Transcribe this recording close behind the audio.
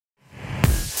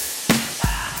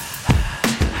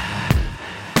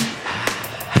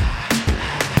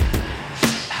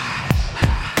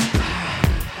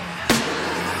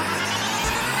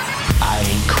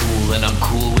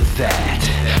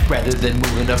than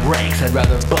moving up ranks, I'd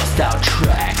rather bust out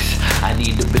tracks. I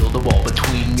need to build a wall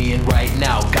between me and right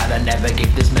now. Gotta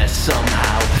navigate this mess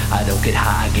somehow. I don't get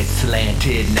high, get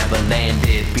slanted, never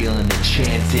landed, feeling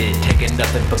enchanted, taking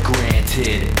nothing for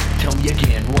granted. Tell me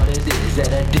again what it is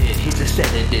that I did. He's a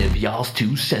sedative, y'all's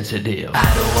too sensitive. I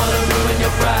don't wanna ruin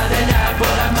your Friday night,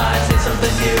 but I might say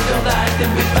something you don't like.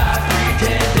 Then we fight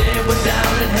pretending we're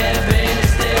down in heaven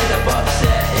instead of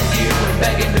upsetting you and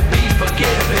begging to be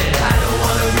forgiven. I don't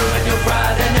wanna ruin your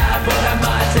Friday night, but I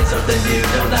might say something you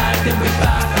don't like. Then we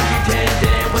fight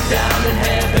pretending we're down in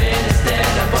heaven instead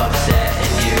of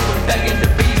upsetting you and begging to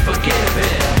be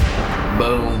forgiven.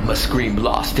 Boom, a scream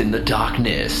lost in the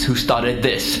darkness. Who started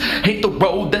this? Hate the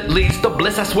road that leads to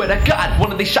bliss. I swear to God,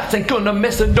 one of these shots ain't gonna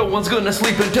miss, and no one's gonna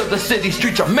sleep until the city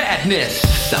streets are madness.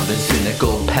 Sounding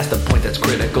cynical, past the point that's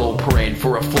critical, praying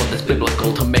for a flood that's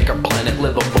biblical to make our planet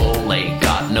livable. Ain't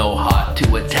got no heart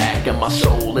to attack, and my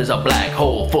soul is a black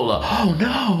hole full of, oh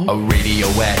no, a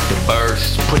radioactive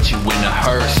burst. Put you in a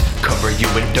hearse, cover you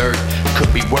in dirt.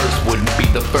 Could be worse, wouldn't be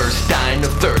the first. Dying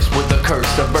of thirst with a curse,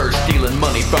 a verse, stealing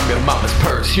money from your mama's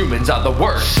purse. Humans are the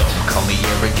worst. Some call me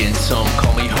arrogant, some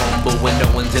call me humble. When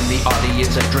no one's in the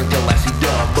audience, I drink till I see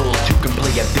double. Two can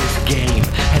play at this game,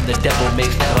 and the devil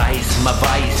makes twice. My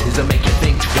vice is to make you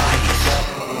think twice.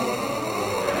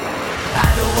 I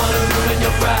don't wanna ruin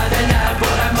your Friday night,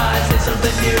 but I might say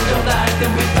something you don't like.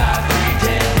 Then we